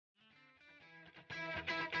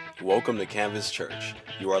Welcome to Canvas Church.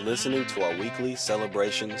 You are listening to our weekly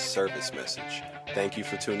celebration service message. Thank you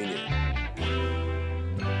for tuning in.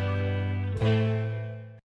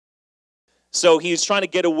 So he's trying to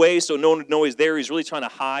get away so no one would know he's there. He's really trying to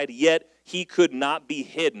hide, yet he could not be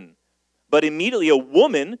hidden. But immediately a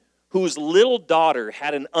woman whose little daughter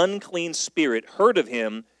had an unclean spirit heard of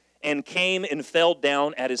him and came and fell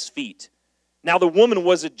down at his feet. Now the woman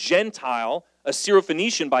was a Gentile, a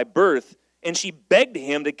Syrophoenician by birth, and she begged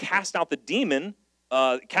him to cast the demon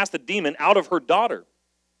out of her daughter.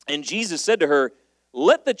 And Jesus said to her,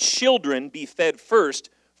 "Let the children be fed first,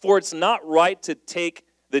 for it's not right to take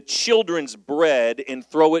the children's bread and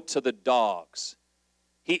throw it to the dogs."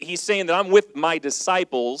 He's saying that I'm with my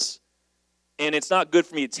disciples, and it's not good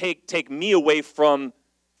for me to take me away from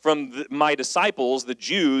my disciples, the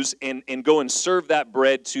Jews, and go and serve that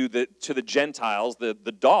bread to the Gentiles, the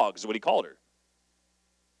dogs is what he called her.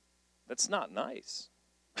 That's not nice.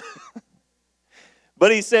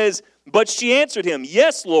 But he says, but she answered him,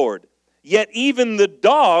 "Yes, Lord, yet even the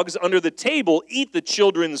dogs under the table eat the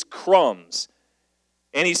children's crumbs."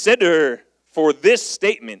 And he said to her, "For this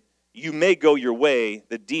statement, you may go your way.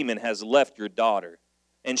 The demon has left your daughter."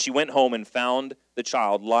 And she went home and found the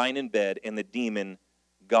child lying in bed and the demon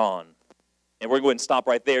gone. And we're going to stop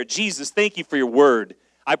right there. Jesus, thank you for your word.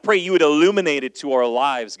 I pray you would illuminate it to our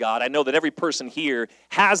lives, God. I know that every person here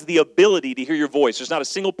has the ability to hear your voice. There's not a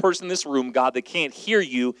single person in this room, God, that can't hear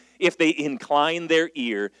you if they incline their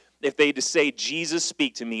ear, if they just say, "Jesus,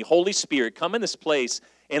 speak to me." Holy Spirit, come in this place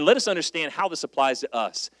and let us understand how this applies to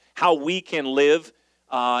us, how we can live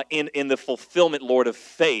in the fulfillment, Lord, of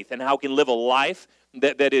faith, and how we can live a life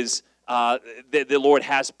that the Lord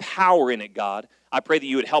has power in it, God. I pray that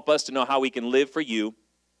you would help us to know how we can live for you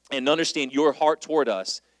and understand your heart toward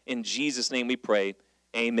us. In Jesus' name we pray,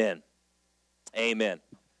 amen. Amen.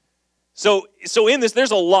 So in this,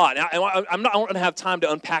 there's a lot. I don't going to have time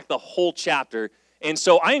to unpack the whole chapter. And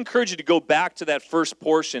so I encourage you to go back to that first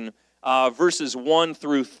portion, verses 1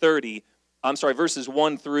 through 30. Verses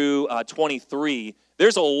 1 through 23.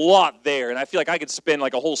 There's a lot there, and I feel like I could spend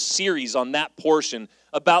like a whole series on that portion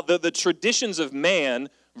about the traditions of man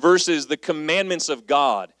versus the commandments of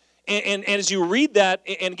God. And as you read that,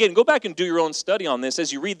 and again, go back and do your own study on this.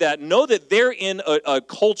 As you read that, know that they're in a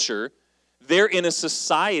culture, they're in a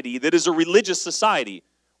society that is a religious society.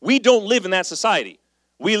 We don't live in that society.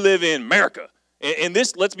 We live in America. And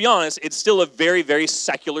this, let's be honest, it's still a very, very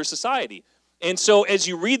secular society. And so as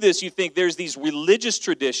you read this, you think there's these religious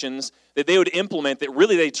traditions that they would implement that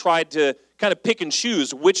really they tried to kind of pick and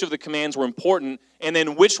choose which of the commands were important and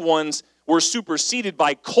then which ones were superseded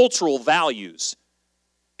by cultural values.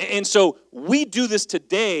 And so we do this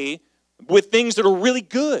today with things that are really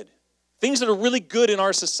good, things that are really good in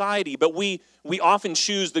our society, but we often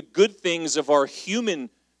choose the good things of our human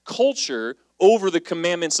culture over the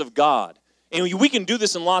commandments of God. And we can do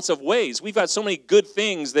this in lots of ways. We've got so many good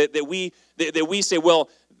things that we say, well,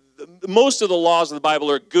 most of the laws of the Bible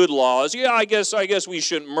are good laws. Yeah, I guess we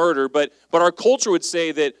shouldn't murder, but our culture would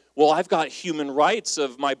say that, well, I've got human rights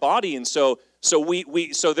of my body, and so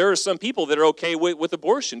there are some people that are okay with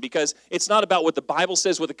abortion because it's not about what the Bible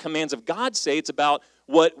says, what the commands of God say. It's about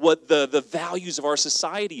what the values of our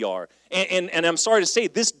society are. And I'm sorry to say,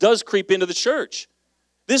 this does creep into the church.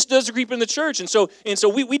 This does creep in the church. And so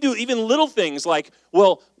we do even little things like,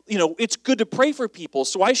 well, it's good to pray for people,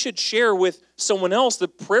 so I should share with someone else the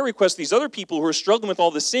prayer requests of these other people who are struggling with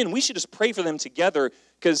all the sin. We should just pray for them together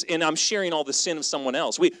and I'm sharing all the sin of someone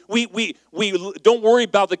else. We don't worry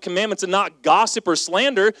about the commandments and not gossip or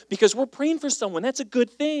slander because we're praying for someone. That's a good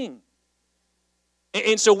thing.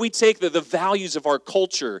 And so we take the values of our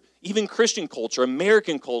culture, even Christian culture,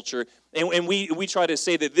 American culture, and we try to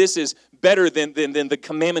say that this is better than the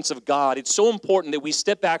commandments of God. It's so important that we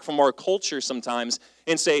step back from our culture sometimes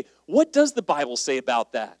and say, what does the Bible say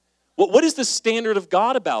about that? What is the standard of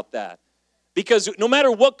God about that? Because no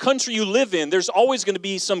matter what country you live in, there's always going to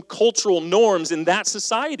be some cultural norms in that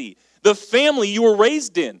society. The family you were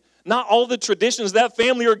raised in, not all the traditions of that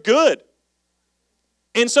family are good.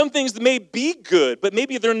 And some things may be good, but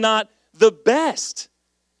maybe they're not the best.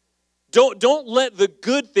 Don't let the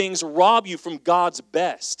good things rob you from God's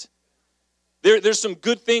best. There's some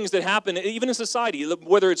good things that happen, even in society,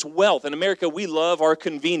 whether it's wealth. In America, we love our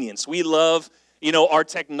convenience. We love, our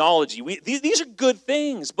technology. These are good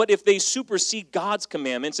things, but if they supersede God's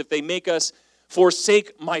commandments, if they make us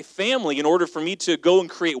forsake my family in order for me to go and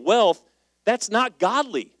create wealth, that's not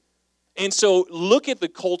godly. And so look at the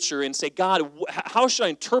culture and say, God, how should I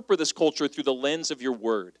interpret this culture through the lens of your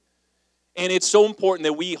word? And it's so important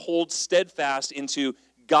that we hold steadfast into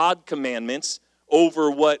God commandments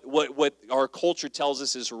over what our culture tells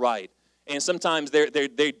us is right. And sometimes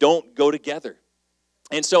they don't go together.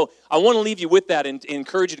 And so I want to leave you with that and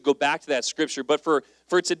encourage you to go back to that scripture. But for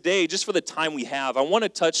today, just for the time we have, I want to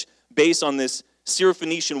touch base on this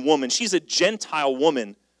Syrophoenician woman. She's a Gentile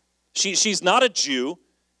woman. She's not a Jew.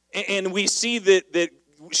 And we see that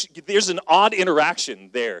there's an odd interaction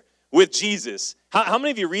there with Jesus. How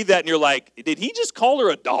many of you read that and you're like, did he just call her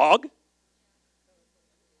a dog?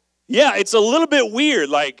 Yeah, it's a little bit weird.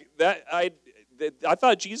 Like that, I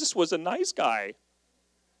thought Jesus was a nice guy.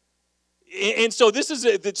 And so this is,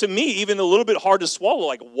 to me, even a little bit hard to swallow.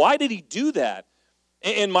 Like, why did he do that?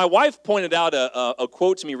 And my wife pointed out a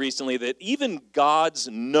quote to me recently that even God's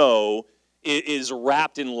no is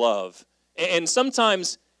wrapped in love. And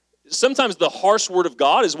sometimes the harsh word of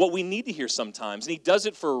God is what we need to hear sometimes. And he does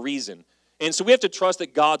it for a reason. And so we have to trust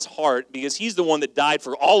that God's heart, because he's the one that died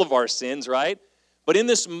for all of our sins, right? But in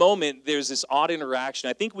this moment, there's this odd interaction.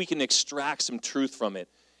 I think we can extract some truth from it.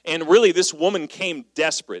 And really, this woman came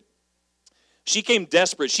desperate. She came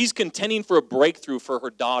desperate. She's contending for a breakthrough for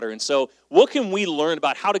her daughter. And so what can we learn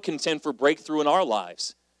about how to contend for breakthrough in our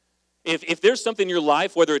lives? If there's something in your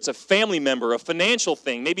life, whether it's a family member, a financial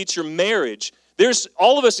thing, maybe it's your marriage, there's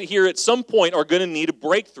all of us here at some point are going to need a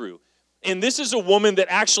breakthrough. And this is a woman that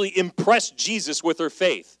actually impressed Jesus with her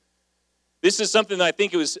faith. This is something that I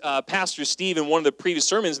think it was Pastor Steve in one of the previous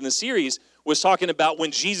sermons in the series was talking about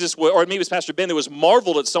when Jesus, or maybe it was Pastor Ben, that was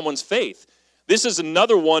marveled at someone's faith. This is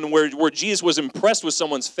another one where Jesus was impressed with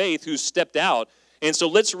someone's faith who stepped out. And so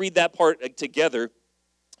let's read that part together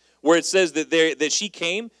where it says that she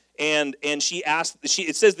came and she asked,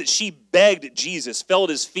 it says that she begged Jesus, fell at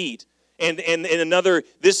his feet. And another,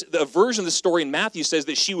 the version of the story in Matthew says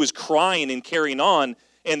that she was crying and carrying on,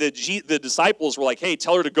 and the disciples were like, hey,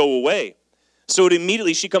 tell her to go away. So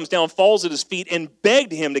immediately she comes down, falls at his feet, and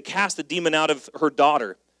begged him to cast the demon out of her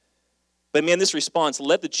daughter. But man, this response,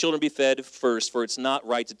 let the children be fed first, for it's not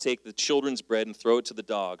right to take the children's bread and throw it to the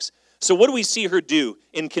dogs. So what do we see her do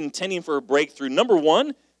in contending for a breakthrough? Number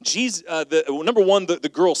one,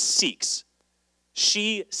 the girl seeks.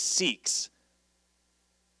 She seeks.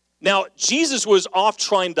 Now, Jesus was off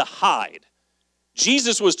trying to hide.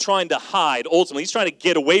 Jesus was trying to hide, ultimately. He's trying to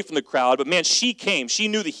get away from the crowd. But man, she came. She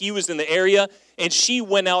knew that he was in the area, and she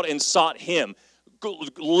went out and sought him.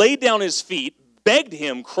 Laid down his feet, begged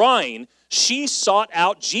him, crying. She sought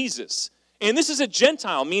out Jesus. And this is a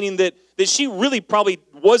Gentile, meaning that she really probably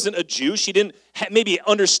wasn't a Jew. She didn't maybe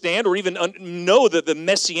understand or even know the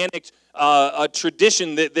messianic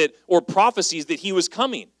tradition or prophecies that he was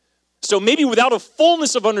coming. So maybe without a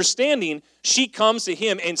fullness of understanding, she comes to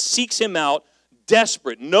him and seeks him out,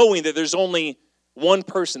 desperate, knowing that there's only one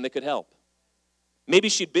person that could help. Maybe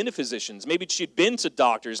she'd been to physicians. Maybe she'd been to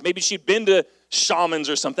doctors. Maybe she'd been to shamans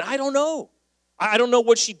or something. I don't know. I don't know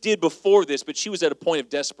what she did before this, but she was at a point of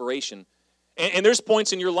desperation. And there's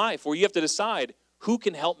points in your life where you have to decide, who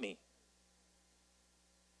can help me?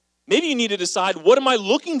 Maybe you need to decide, what am I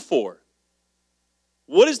looking for?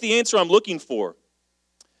 What is the answer I'm looking for?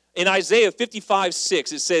 In Isaiah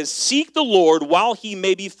 55:6, it says, seek the Lord while he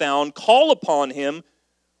may be found, call upon him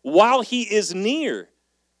while he is near.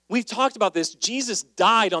 We've talked about this. Jesus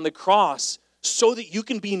died on the cross so that you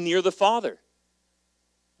can be near the Father.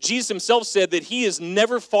 Jesus himself said that he is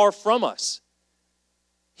never far from us.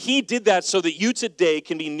 He did that so that you today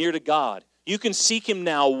can be near to God. You can seek him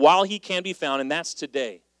now while he can be found, and that's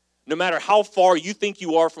today. No matter how far you think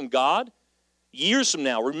you are from God, years from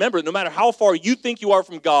now, remember, no matter how far you think you are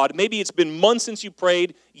from God, maybe it's been months since you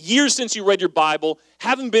prayed, years since you read your Bible,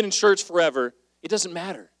 haven't been in church forever, it doesn't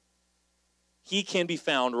matter. He can be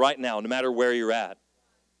found right now, no matter where you're at.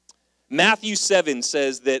 Matthew 7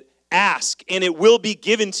 says that ask, and it will be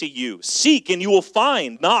given to you. Seek, and you will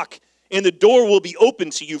find. Knock, and the door will be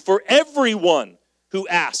open to you. For everyone who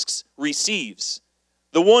asks receives.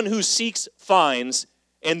 The one who seeks finds,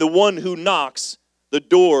 and the one who knocks, the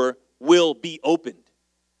door will be opened.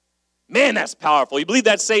 Man, that's powerful. You believe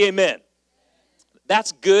that? Say amen.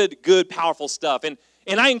 That's good, powerful stuff. And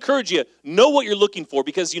I encourage you, know what you're looking for,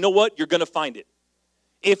 because you know what? You're going to find it.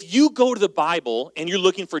 If you go to the Bible and you're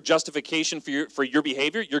looking for justification for your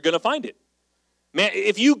behavior, you're going to find it. Man,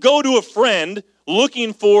 if you go to a friend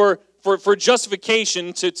looking for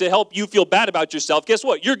justification to help you feel bad about yourself, guess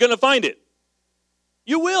what? You're going to find it.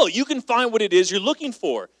 You will. You can find what it is you're looking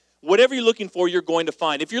for. Whatever you're looking for, you're going to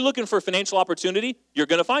find. If you're looking for financial opportunity, you're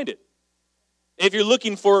going to find it. If you're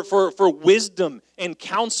looking for wisdom and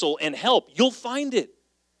counsel and help, you'll find it.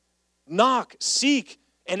 Knock, seek,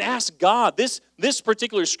 and ask God. This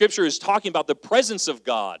particular scripture is talking about the presence of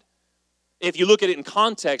God. if you look at it in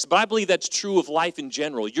context, but I believe that's true of life in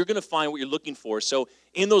general. You're going to find what you're looking for. So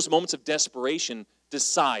in those moments of desperation,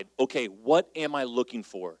 decide, okay, what am I looking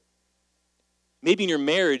for? Maybe in your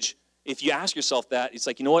marriage, if you ask yourself that, it's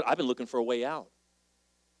like, you know what, I've been looking for a way out.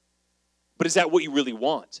 But is that what you really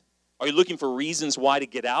want? Are you looking for reasons why to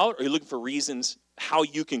get out? Or are you looking for reasons how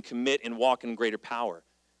you can commit and walk in greater power?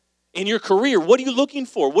 In your career, what are you looking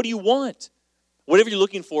for? What do you want? Whatever you're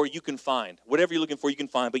looking for, you can find. Whatever you're looking for, you can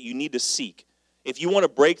find, but you need to seek. If you want a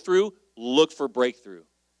breakthrough, look for breakthrough.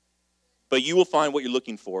 But you will find what you're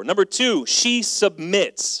looking for. Number 2, she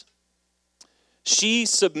submits. She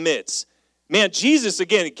submits. Man, Jesus,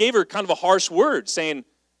 again, gave her kind of a harsh word, saying,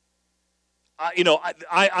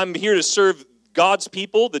 I'm here to serve God's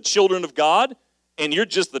people, the children of God, and you're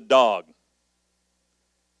just the dog.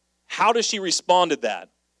 How does she respond to that?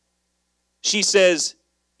 She says,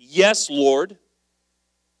 yes, Lord.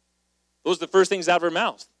 Those are the first things out of her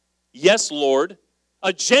mouth. Yes, Lord.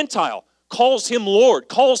 A Gentile calls him Lord,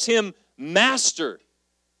 calls him Master.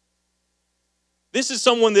 This is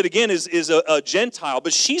someone that, again, is a Gentile,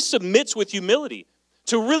 but she submits with humility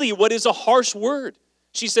to really what is a harsh word.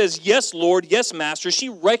 She says, yes, Lord, yes, Master. She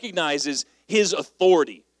recognizes his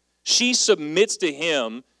authority. She submits to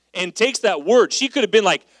him and takes that word. She could have been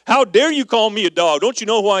like, how dare you call me a dog? Don't you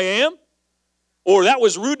know who I am? Or that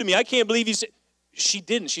was rude to me. I can't believe you said. She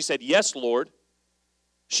didn't. She said, yes, Lord.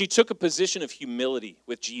 She took a position of humility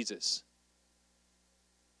with Jesus.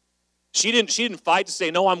 She didn't fight to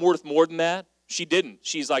say, no, I'm worth more than that. She didn't.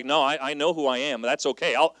 She's like, no, I know who I am. That's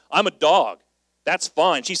okay. I'm a dog. That's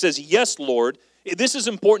fine. She says, yes, Lord. This is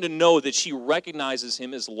important to know that she recognizes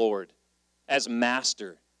him as Lord, as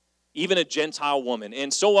Master, even a Gentile woman.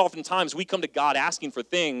 And so oftentimes we come to God asking for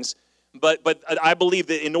things, but I believe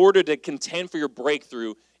that in order to contend for your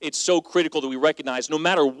breakthrough, it's so critical that we recognize no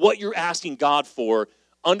matter what you're asking God for,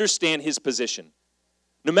 understand his position.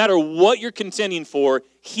 No matter what you're contending for,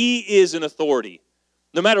 he is an authority.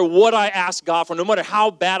 No matter what I ask God for, no matter how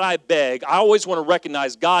bad I beg, I always want to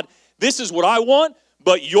recognize, God, this is what I want,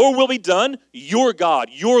 but your will be done. You're God,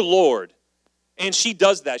 you're Lord. And she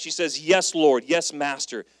does that. She says, yes, Lord, yes,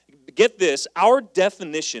 Master. Get this, our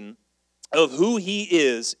definition of who he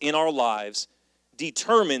is in our lives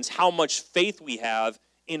determines how much faith we have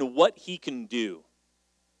in what he can do.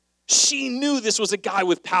 She knew this was a guy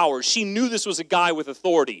with power. She knew this was a guy with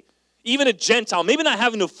authority. Even a Gentile, maybe not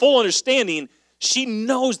having a full understanding, she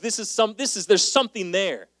knows there's something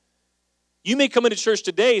there. You may come into church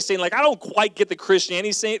today saying, like, I don't quite get the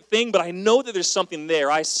Christianity thing, but I know that there's something there.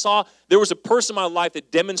 I saw there was a person in my life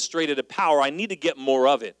that demonstrated a power. I need to get more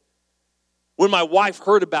of it. When my wife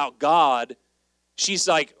heard about God, she's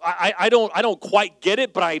like, I don't quite get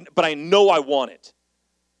it, but I know I want it.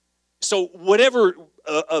 So whatever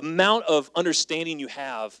amount of understanding you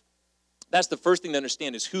have, that's the first thing to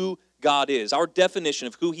understand is who God is. Our definition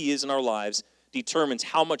of who he is in our lives determines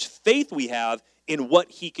how much faith we have in what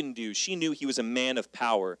he can do. She knew he was a man of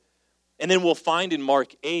power. And then we'll find in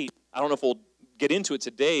Mark 8, I don't know if we'll get into it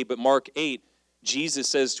today, but Mark 8, Jesus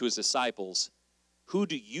says to his disciples, who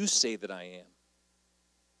do you say that I am?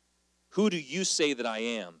 Who do you say that I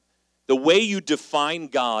am? The way you define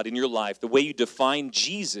God in your life, the way you define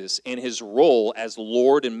Jesus and his role as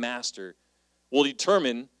Lord and Master will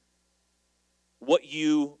determine what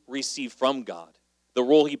you receive from God, the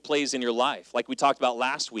role he plays in your life. Like we talked about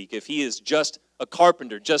last week, if he is just a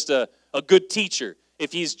carpenter, just a good teacher,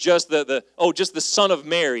 if he's just just the son of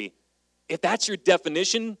Mary, if that's your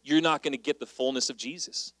definition, you're not going to get the fullness of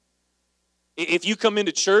Jesus. If you come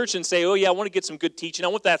into church and say, oh yeah, I want to get some good teaching, I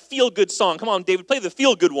want that feel-good song. Come on, David, play the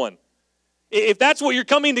feel-good one. If that's what you're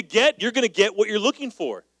coming to get, you're going to get what you're looking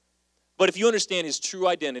for. But if you understand his true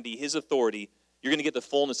identity, his authority, you're going to get the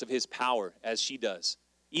fullness of his power as she does.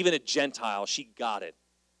 Even a Gentile, she got it.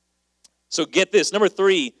 So get this. Number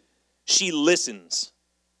 3, she listens.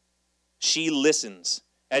 She listens.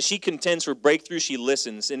 As she contends for breakthrough, she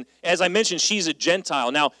listens. And as I mentioned, she's a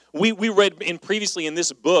Gentile. Now, we read previously in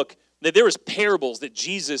this book that there was parables that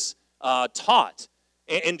Jesus taught.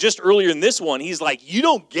 And just earlier in this one, he's like, you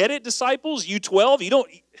don't get it, disciples? You 12? You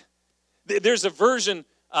don't. There's a version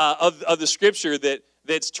of the scripture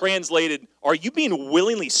that's translated, are you being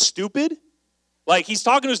willingly stupid? Like, he's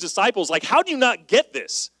talking to his disciples, like, how do you not get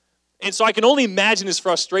this? And so I can only imagine his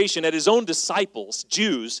frustration at his own disciples,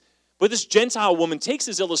 Jews. But this Gentile woman takes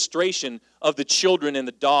his illustration of the children and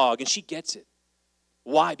the dog, and she gets it.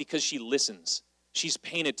 Why? Because she listens. She's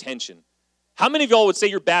paying attention. How many of y'all would say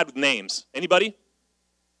you're bad with names? Anybody?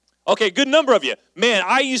 Okay, good number of you. Man,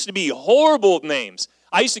 I used to be horrible with names.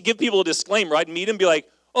 I used to give people a disclaimer. I'd meet them and be like,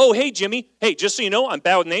 Oh, hey, Jimmy. Hey, just so you know, I'm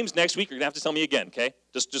bad with names. Next week, you're going to have to tell me again, okay?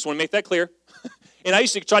 Just want to make that clear. And I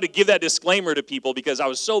used to try to give that disclaimer to people because I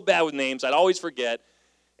was so bad with names. I'd always forget.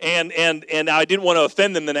 And I didn't want to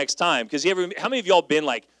offend them the next time. Because how many of y'all been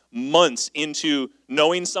like months into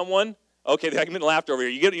knowing someone? Okay, I can laughter over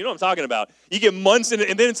here. You know what I'm talking about. You get months in it,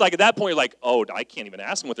 and then it's like at that point, you're like, oh, I can't even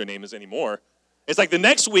ask them what their name is anymore. It's like the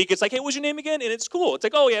next week, it's like, hey, what's your name again? And it's cool. It's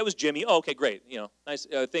like, oh, yeah, it was Jimmy. Oh, okay, great. Nice.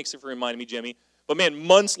 Thanks for reminding me, Jimmy. But, man,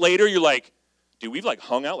 months later, you're like, dude, we've, like,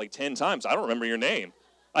 hung out, like, 10 times. I don't remember your name.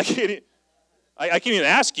 I can't even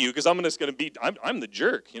ask you because I'm just going to be, I'm the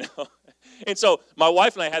jerk, And so my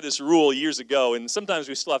wife and I had this rule years ago, and sometimes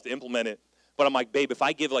we still have to implement it. But I'm like, babe, if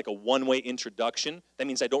I give, like, a one-way introduction, that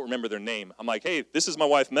means I don't remember their name. I'm like, hey, this is my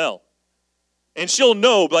wife, Mel. And she'll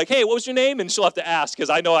know, like, hey, what was your name? And she'll have to ask because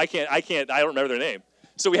I know I don't remember their name.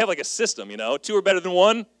 So we have like a system, two are better than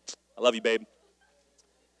one. I love you, babe.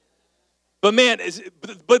 But man,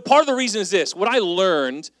 but part of the reason is this. What I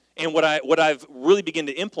learned and what I've really begun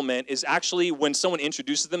to implement is actually when someone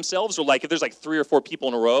introduces themselves, or like if there's like 3 or 4 people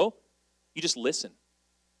in a row, you just listen.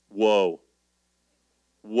 Whoa,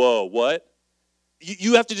 what?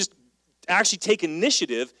 You have to just actually take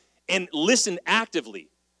initiative and listen actively.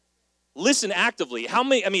 Listen actively.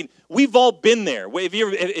 We've all been there.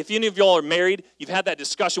 If any of y'all are married, you've had that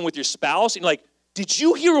discussion with your spouse, and you're like, did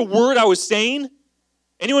you hear a word I was saying?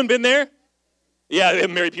 Anyone been there? Yeah,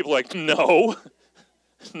 married people are like, no.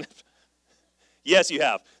 Yes, you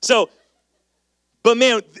have. So, but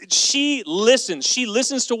man, she listens. She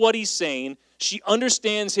listens to what he's saying. She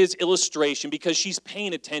understands his illustration because she's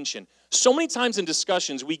paying attention. So many times in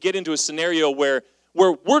discussions, we get into a scenario where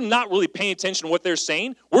we're not really paying attention to what they're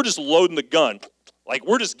saying. We're just loading the gun. Like,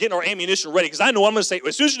 we're just getting our ammunition ready because I know what I'm going to say.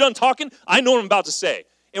 As soon as you're done talking, I know what I'm about to say.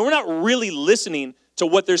 And we're not really listening to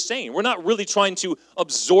what they're saying. We're not really trying to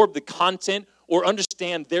absorb the content or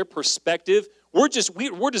understand their perspective. We're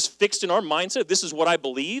just fixed in our mindset. This is what I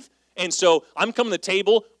believe. And so I'm coming to the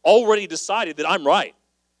table already decided that I'm right.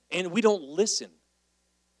 And we don't listen.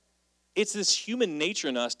 It's this human nature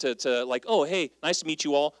in us to like, oh, hey, nice to meet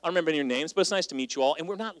you all. I don't remember any of your names, but it's nice to meet you all. And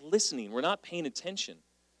we're not listening. We're not paying attention.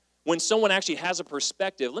 When someone actually has a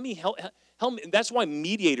perspective, let me help. That's why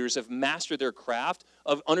mediators have mastered their craft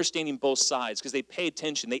of understanding both sides, because they pay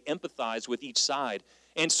attention. They empathize with each side.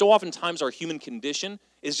 And so oftentimes our human condition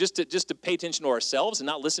is just to pay attention to ourselves and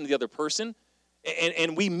not listen to the other person.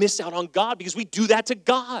 And we miss out on God because we do that to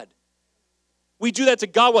God. We do that to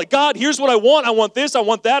God. We're like, God, here's what I want. I want this. I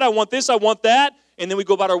want that. I want this. I want that. And then we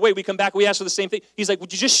go about our way. We come back. We ask for the same thing. He's like,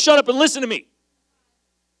 would you just shut up and listen to me?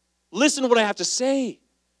 Listen to what I have to say.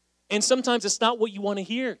 And sometimes it's not what you want to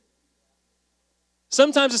hear.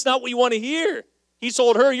 Sometimes it's not what you want to hear. He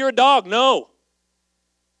told her, you're a dog. No.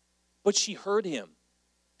 But she heard him.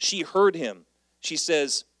 She heard him. She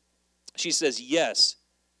says, yes.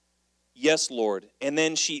 Yes, Lord. And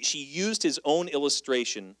then she used his own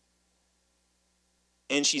illustration.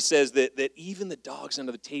 And she says that even the dogs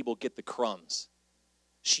under the table get the crumbs.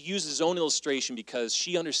 She uses his own illustration because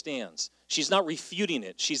she understands. She's not refuting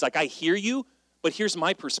it. She's like, I hear you, but here's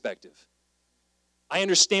my perspective. I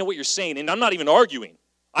understand what you're saying, and I'm not even arguing.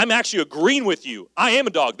 I'm actually agreeing with you. I am a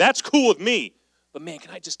dog. That's cool with me. But man,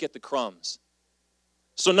 can I just get the crumbs?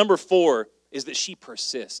 So number 4 is that she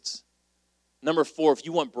persists. Number 4, if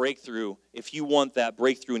you want breakthrough, if you want that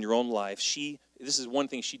breakthrough in your own life, this is one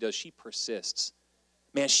thing she does. She persists.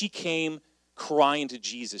 Man, she came crying to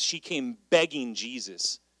Jesus. She came begging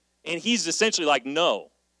Jesus. And he's essentially like,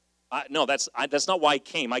 no. That's not why I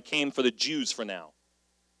came. I came for the Jews for now.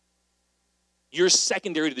 You're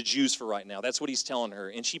secondary to the Jews for right now. That's what he's telling her.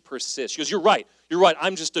 And she persists. She goes, you're right.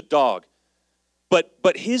 I'm just a dog.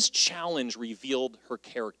 But his challenge revealed her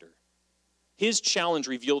character. His challenge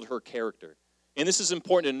revealed her character. And this is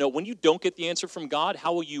important to know. When you don't get the answer from God,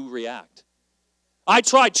 how will you react? I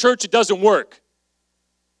tried church, it doesn't work.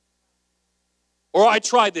 Or I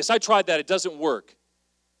tried this, I tried that, it doesn't work.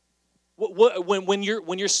 When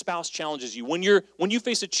your spouse challenges you, when you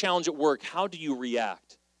face a challenge at work, how do you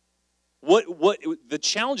react? The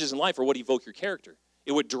challenges in life are what evoke your character.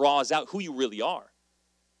 It what draws out who you really are.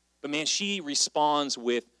 But man, she responds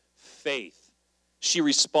with faith. She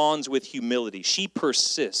responds with humility. She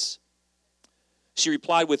persists. She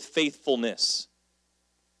replied with faithfulness.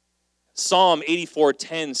 Psalm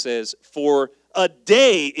 84:10 says, for a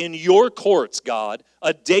day in your courts, God,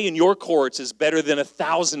 a day in your courts is better than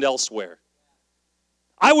 1,000 elsewhere.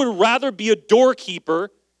 I would rather be a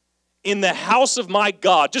doorkeeper in the house of my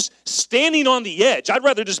God, just standing on the edge. I'd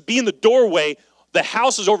rather just be in the doorway. The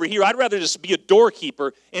house is over here. I'd rather just be a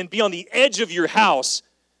doorkeeper and be on the edge of your house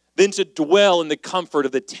than to dwell in the comfort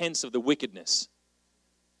of the tents of the wickedness.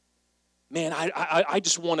 man, I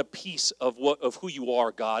just want a piece of who you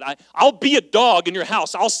are, God. I'll be a dog in your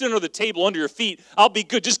house. I'll sit under the table under your feet. I'll be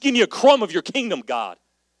good. Just give me a crumb of your kingdom, God.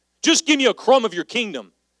 Just give me a crumb of your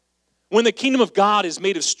kingdom. When the kingdom of God is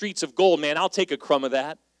made of streets of gold, man, I'll take a crumb of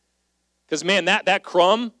that. Because, man, that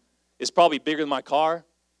crumb is probably bigger than my car.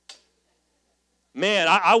 Man,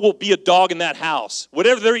 I will be a dog in that house.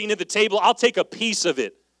 Whatever they're eating at the table, I'll take a piece of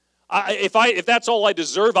it. If that's all I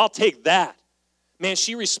deserve, I'll take that. Man,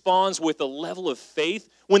 she responds with a level of faith.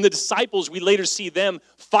 When the disciples, we later see them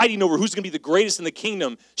fighting over who's going to be the greatest in the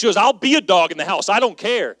kingdom. She goes, I'll be a dog in the house. I don't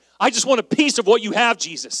care. I just want a piece of what you have,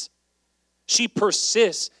 Jesus. She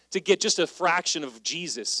persists to get just a fraction of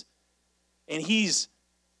Jesus. And he's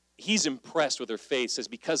impressed with her faith. Says,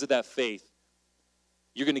 because of that faith,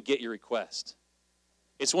 you're going to get your request.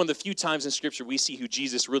 It's one of the few times in Scripture we see who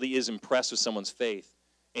Jesus really is impressed with someone's faith.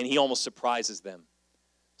 And he almost surprises them.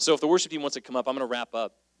 So if the worship team wants to come up, I'm going to wrap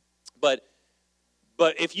up. But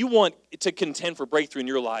if you want to contend for breakthrough in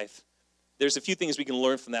your life, there's a few things we can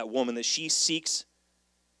learn from that woman, that she seeks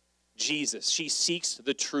Jesus. She seeks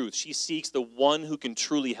the truth. She seeks the one who can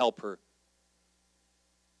truly help her.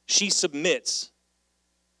 She submits.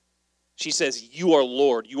 She says, you are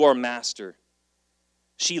Lord, you are Master.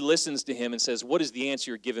 She listens to him and says, what is the answer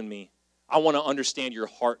you're giving me? I want to understand your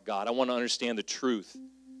heart, God. I want to understand the truth.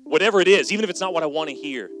 Whatever it is, even if it's not what I want to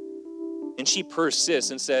hear. And she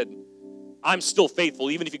persists and said, I'm still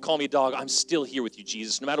faithful. Even if you call me a dog, I'm still here with you,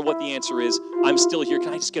 Jesus. No matter what the answer is, I'm still here.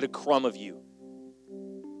 Can I just get a crumb of you?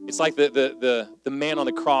 It's like the man on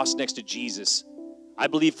the cross next to Jesus. I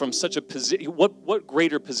believe from such a position, what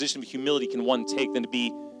greater position of humility can one take than to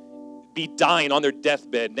be dying on their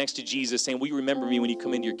deathbed next to Jesus saying, will you remember me when you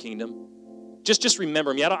come into your kingdom? Just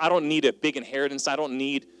remember me. I don't need a big inheritance. I don't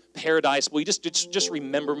need paradise. Will you just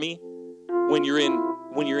remember me when you're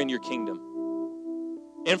in your kingdom?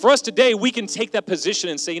 And for us today, we can take that position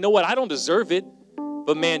and say, you know what? I don't deserve it.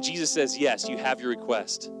 But man, Jesus says, yes, you have your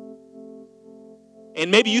request.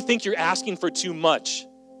 And maybe you think you're asking for too much.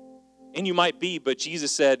 And you might be, but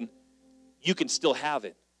Jesus said, you can still have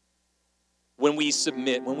it. When we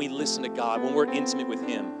submit, when we listen to God, when we're intimate with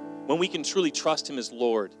him, when we can truly trust him as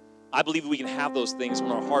Lord, I believe we can have those things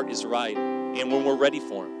when our heart is right and when we're ready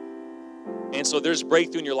for him. And so there's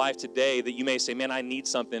breakthrough in your life today that you may say, man, I need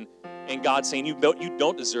something. And God's saying you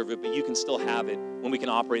don't deserve it, but you can still have it when we can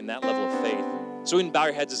operate in that level of faith. So we can bow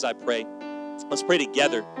your heads as I pray. Let's pray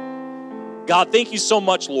together. God, thank you so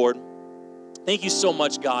much, Lord. Thank you so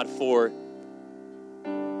much, God, for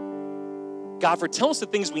telling us the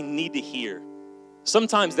things we need to hear.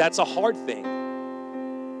 Sometimes that's a hard thing.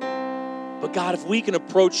 But God, if we can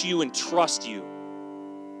approach you and trust you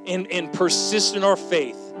and persist in our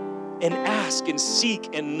faith and ask and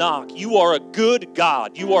seek and knock, you are a good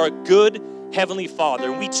God. You are a good Heavenly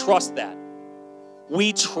Father, and we trust that.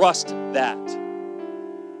 We trust that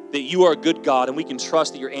you are a good God, and we can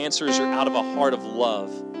trust that your answers are out of a heart of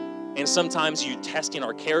love. And sometimes you're testing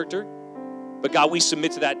our character, but God, we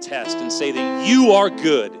submit to that test and say that you are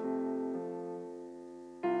good.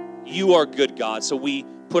 You are good, God. So we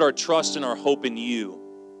put our trust and our hope in you.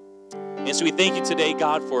 And so we thank you today,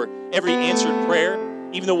 God, for every answered prayer,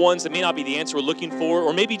 even the ones that may not be the answer we're looking for,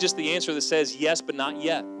 or maybe just the answer that says yes, but not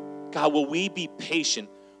yet. God, will we be patient?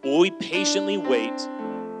 Will we patiently wait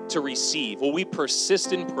to receive? Will we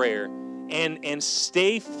persist in prayer and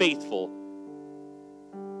stay faithful?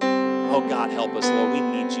 Oh, God, help us, Lord. We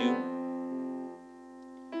need you.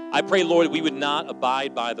 I pray, Lord, that we would not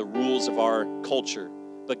abide by the rules of our culture,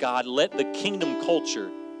 but God, let the kingdom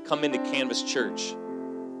culture come into Canvas Church.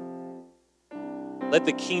 Let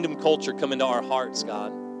the kingdom culture come into our hearts,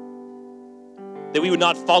 God. That we would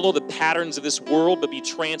not follow the patterns of this world, but be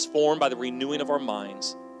transformed by the renewing of our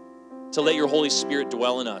minds to let your Holy Spirit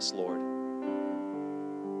dwell in us, Lord.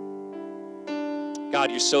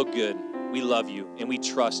 God, you're so good. We love you and we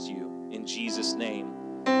trust you. In Jesus' name.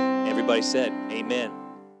 Everybody said, amen.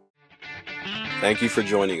 Thank you for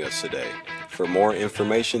joining us today. For more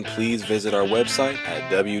information, please visit our website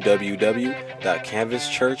at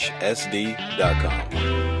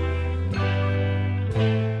www.canvaschurchsd.com.